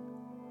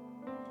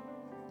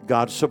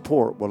 God's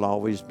support will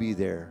always be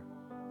there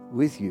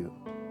with you.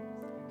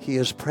 He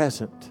is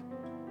present.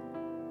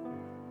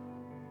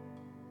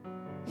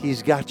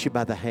 He's got you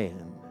by the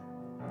hand.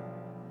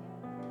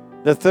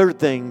 The third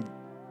thing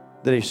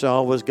that he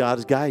saw was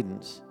God's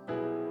guidance.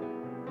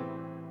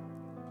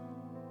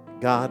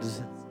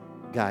 God's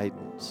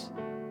guidance.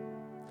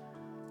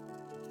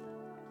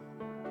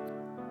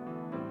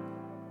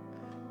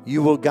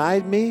 You will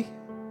guide me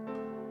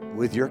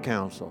with your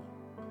counsel.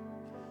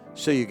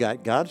 So you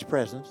got God's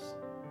presence,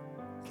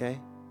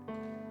 okay?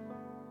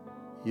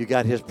 You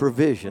got his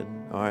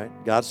provision, all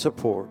right, God's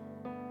support.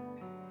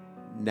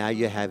 Now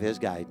you have his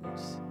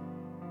guidance.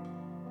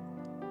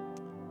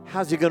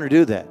 How's he going to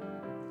do that?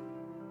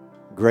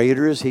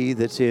 Greater is he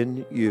that's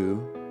in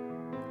you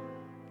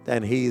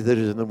than he that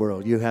is in the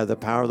world. You have the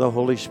power of the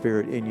Holy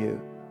Spirit in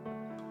you.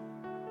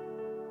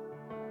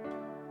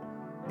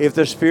 If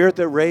the Spirit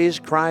that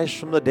raised Christ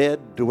from the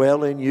dead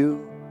dwell in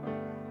you,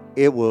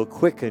 it will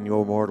quicken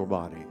your mortal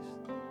bodies.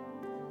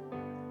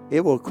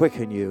 It will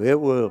quicken you. It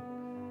will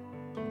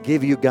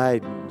give you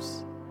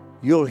guidance.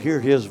 You'll hear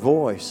his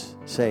voice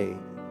say,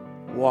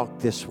 walk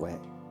this way.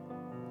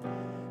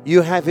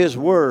 You have his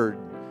word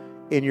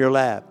in your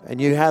lap, and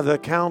you have the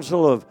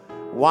counsel of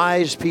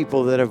wise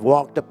people that have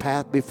walked the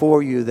path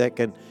before you that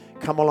can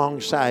come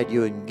alongside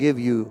you and give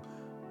you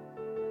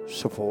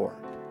support.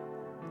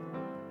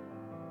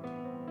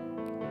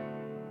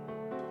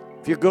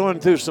 If you're going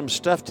through some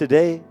stuff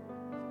today,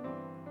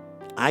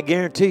 I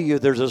guarantee you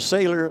there's a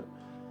sailor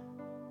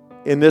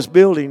in this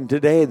building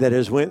today that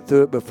has went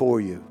through it before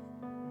you.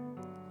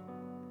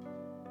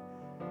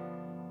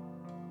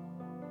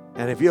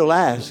 And if you'll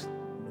ask,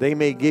 they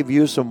may give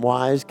you some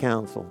wise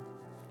counsel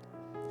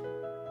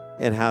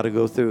and how to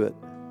go through it.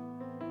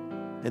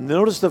 And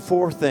notice the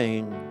fourth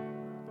thing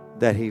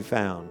that he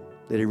found,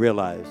 that he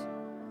realized.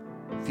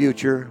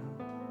 Future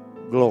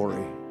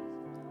glory.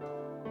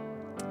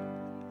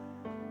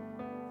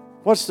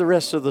 What's the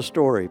rest of the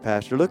story,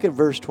 Pastor? Look at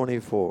verse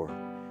 24.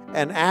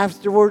 And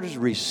afterwards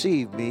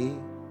receive me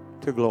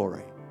to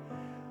glory.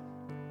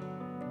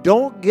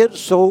 Don't get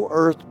so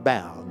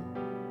earthbound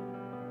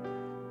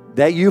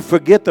that you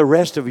forget the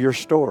rest of your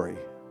story.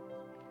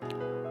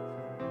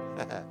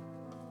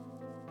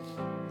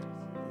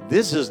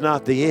 This is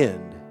not the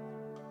end.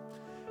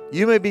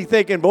 You may be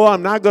thinking, boy,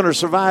 I'm not going to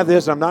survive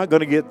this. I'm not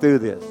going to get through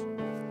this.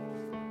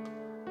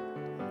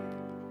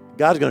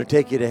 God's going to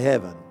take you to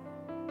heaven.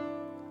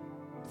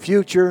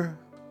 Future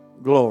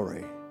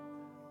glory.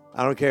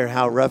 I don't care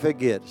how rough it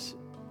gets.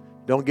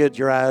 Don't get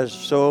your eyes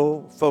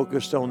so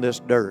focused on this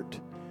dirt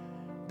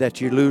that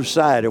you lose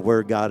sight of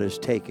where God is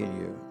taking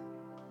you.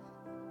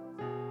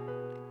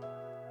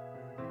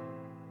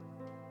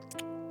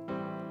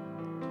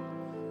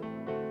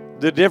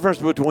 The difference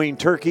between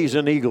turkeys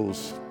and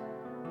eagles.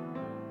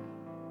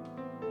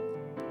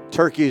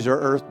 Turkeys are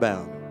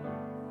earthbound.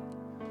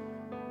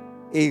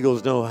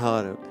 Eagles know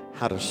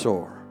how to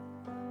soar.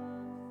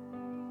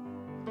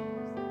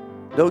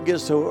 Don't get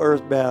so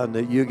earthbound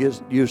that you get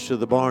used to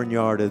the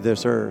barnyard of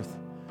this earth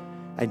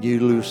and you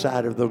lose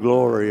sight of the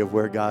glory of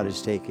where God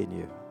is taking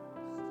you.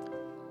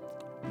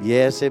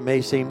 Yes, it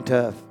may seem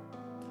tough.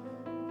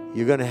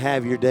 You're going to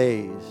have your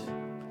days.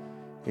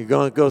 You're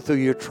going to go through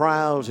your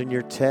trials and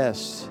your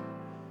tests.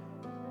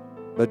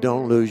 But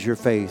don't lose your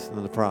faith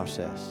in the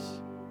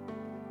process.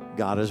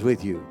 God is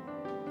with you.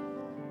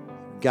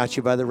 Got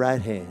you by the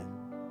right hand.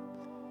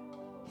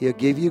 He'll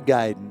give you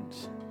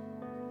guidance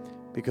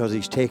because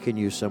he's taking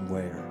you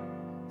somewhere.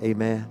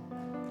 Amen.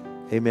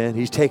 Amen.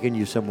 He's taking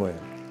you somewhere.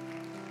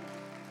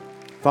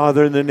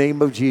 Father, in the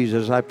name of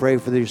Jesus, I pray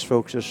for these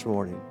folks this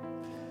morning.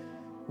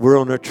 We're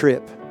on a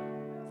trip.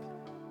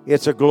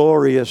 It's a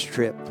glorious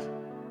trip.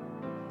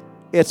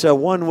 It's a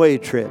one-way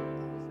trip.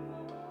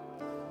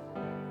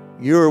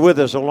 You're with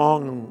us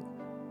along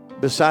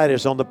beside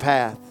us on the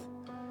path.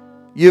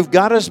 You've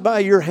got us by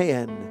your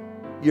hand.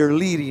 You're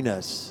leading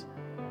us.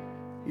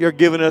 You're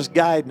giving us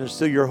guidance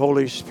through your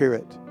Holy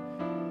Spirit.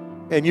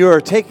 And you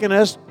are taking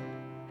us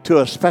to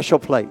a special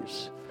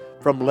place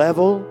from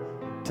level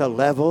to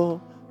level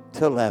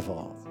to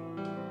level.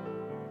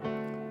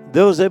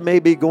 Those that may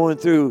be going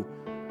through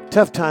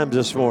tough times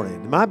this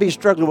morning, might be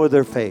struggling with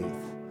their faith.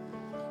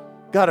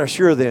 God,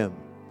 assure them.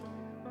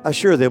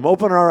 Assure them.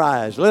 Open our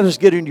eyes. Let us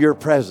get into your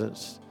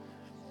presence.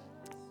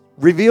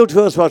 Reveal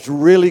to us what's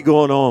really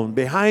going on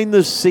behind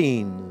the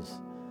scenes.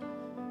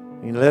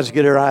 And let's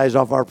get our eyes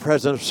off our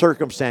present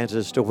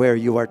circumstances to where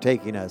you are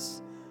taking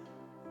us.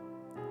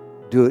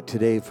 Do it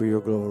today for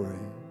your glory.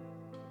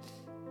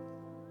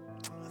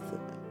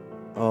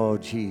 Oh,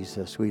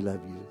 Jesus, we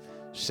love you.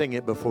 Sing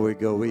it before we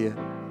go, will you?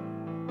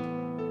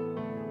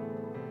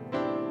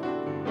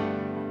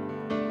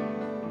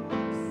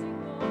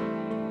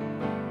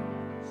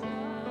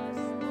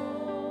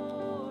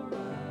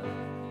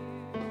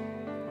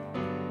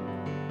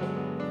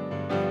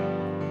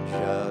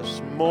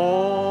 Just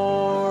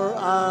more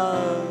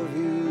of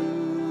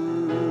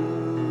you.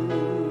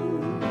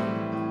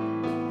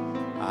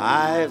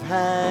 I've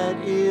had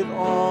it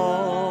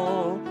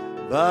all,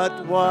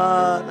 but what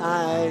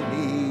I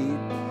need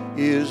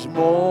is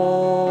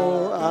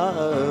more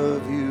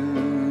of you.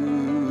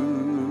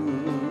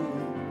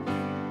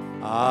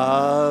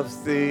 Of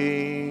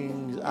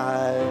things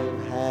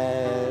I've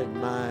had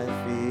my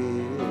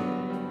fill,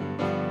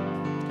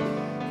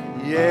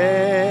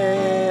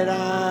 yet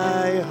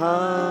I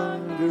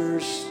hunger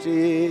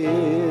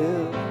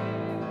still,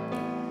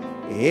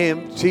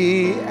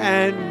 empty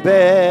and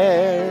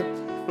bare.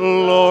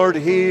 Lord,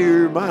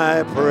 hear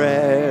my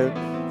prayer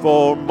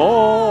for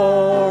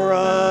more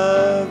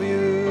of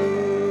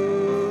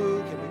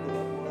you. Can we go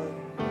up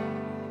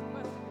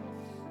one?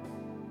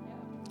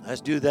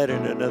 Let's do that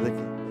in another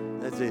key.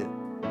 That's it.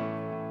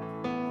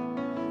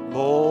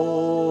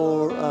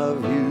 More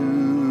of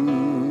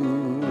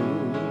you.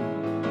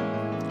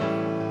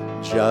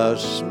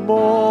 Just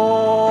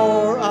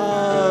more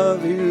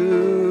of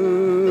you.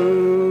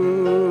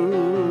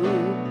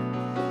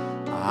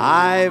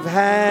 I've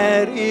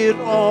had it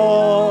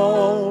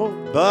all,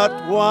 but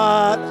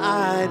what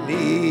I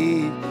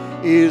need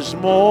is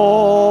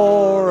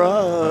more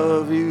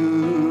of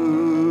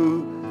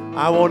you.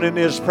 I want in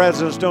His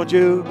presence, don't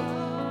you?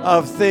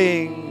 Of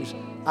things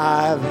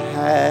I've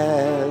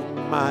had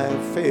my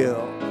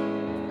fill,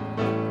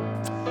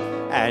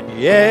 and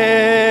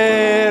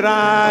yet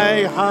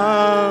I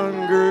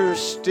hunger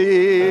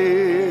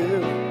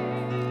still,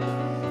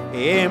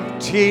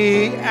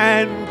 empty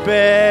and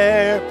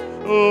bare.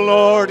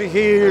 Lord,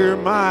 hear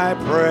my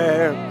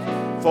prayer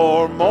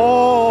for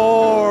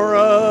more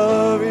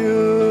of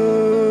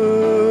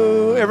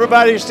you.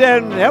 Everybody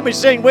stand, help me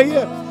sing, will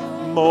you?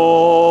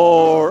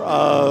 More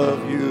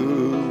of you.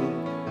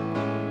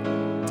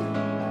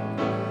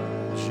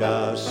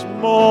 Just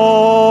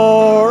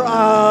more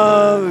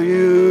of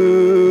you.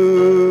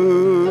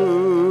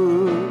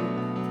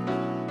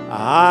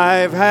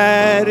 I've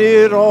had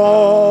it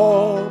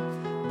all,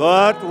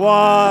 but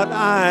what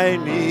I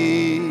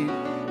need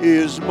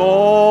is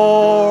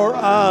more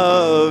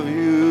of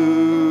you.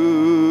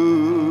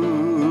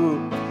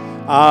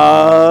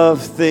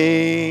 Of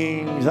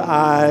things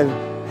I've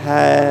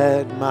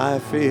had my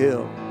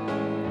fill,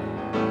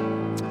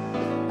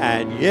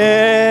 and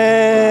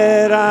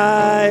yet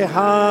I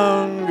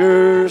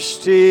hunger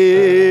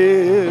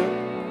still,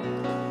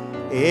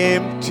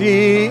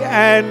 empty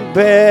and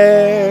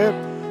bare.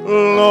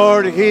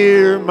 Lord,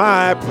 hear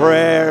my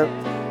prayer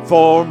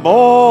for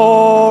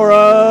more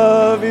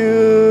of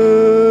you.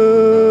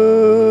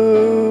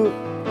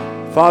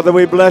 Father,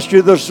 we bless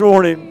you this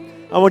morning.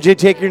 I want you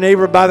to take your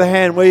neighbor by the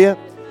hand, will you?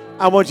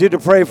 I want you to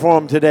pray for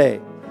him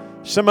today.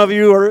 Some of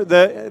you are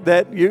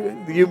that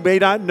you may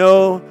not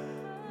know.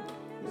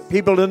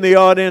 People in the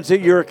audience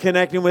that you're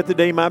connecting with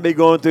today might be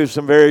going through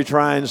some very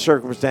trying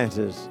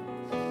circumstances.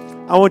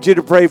 I want you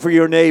to pray for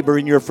your neighbor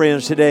and your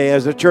friends today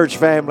as a church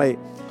family.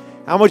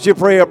 I want you to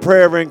pray a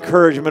prayer of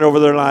encouragement over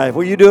their life.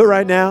 Will you do it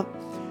right now?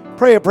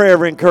 Pray a prayer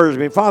of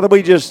encouragement. Father,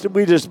 we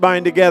just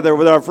bind together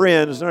with our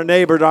friends, our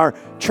neighbors, our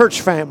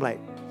church family.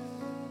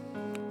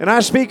 And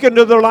I speak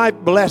into their life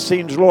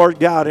blessings, Lord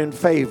God, in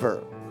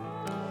favor.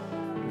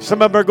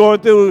 Some of them are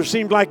going through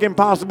seems like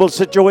impossible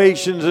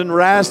situations and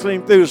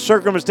wrestling through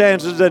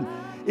circumstances that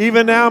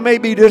even now may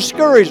be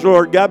discouraged,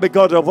 Lord God,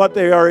 because of what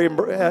they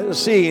are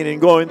seeing and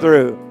going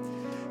through.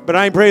 But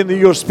I'm praying that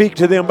you'll speak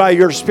to them by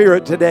your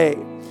Spirit today.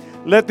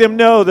 Let them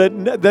know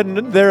that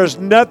there is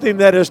nothing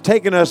that has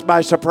taken us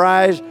by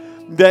surprise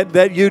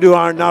that you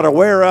are not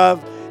aware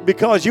of,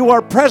 because you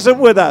are present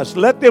with us.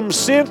 Let them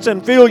sense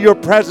and feel your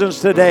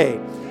presence today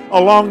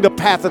along the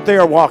path that they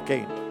are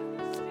walking.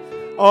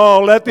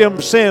 Oh, let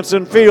them sense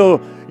and feel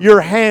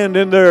your hand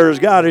in theirs,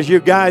 God, as you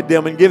guide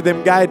them and give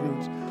them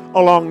guidance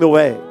along the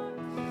way.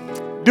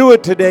 Do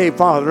it today,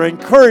 Father.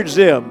 Encourage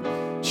them.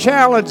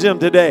 Challenge them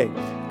today.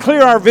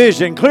 Clear our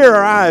vision, clear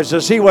our eyes to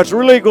see what's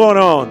really going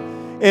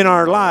on in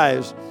our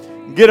lives.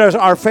 Get us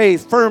our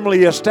faith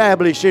firmly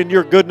established in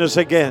your goodness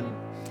again.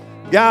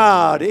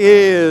 God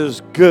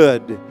is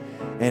good,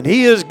 and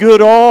He is good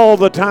all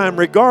the time,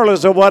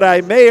 regardless of what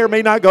I may or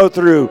may not go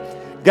through.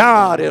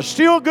 God is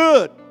still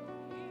good.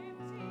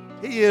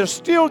 He is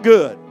still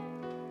good.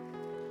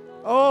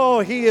 Oh,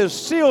 He is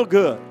still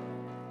good.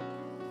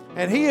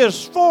 And He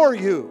is for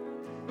you.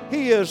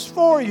 He is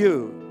for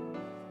you.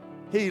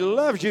 He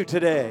loves you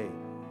today.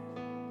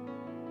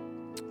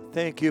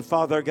 Thank you,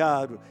 Father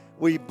God.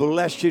 We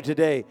bless you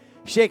today.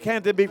 Shake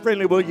hands and be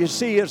friendly. Will you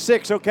see at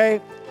 6,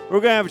 okay? We're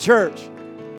going to have church.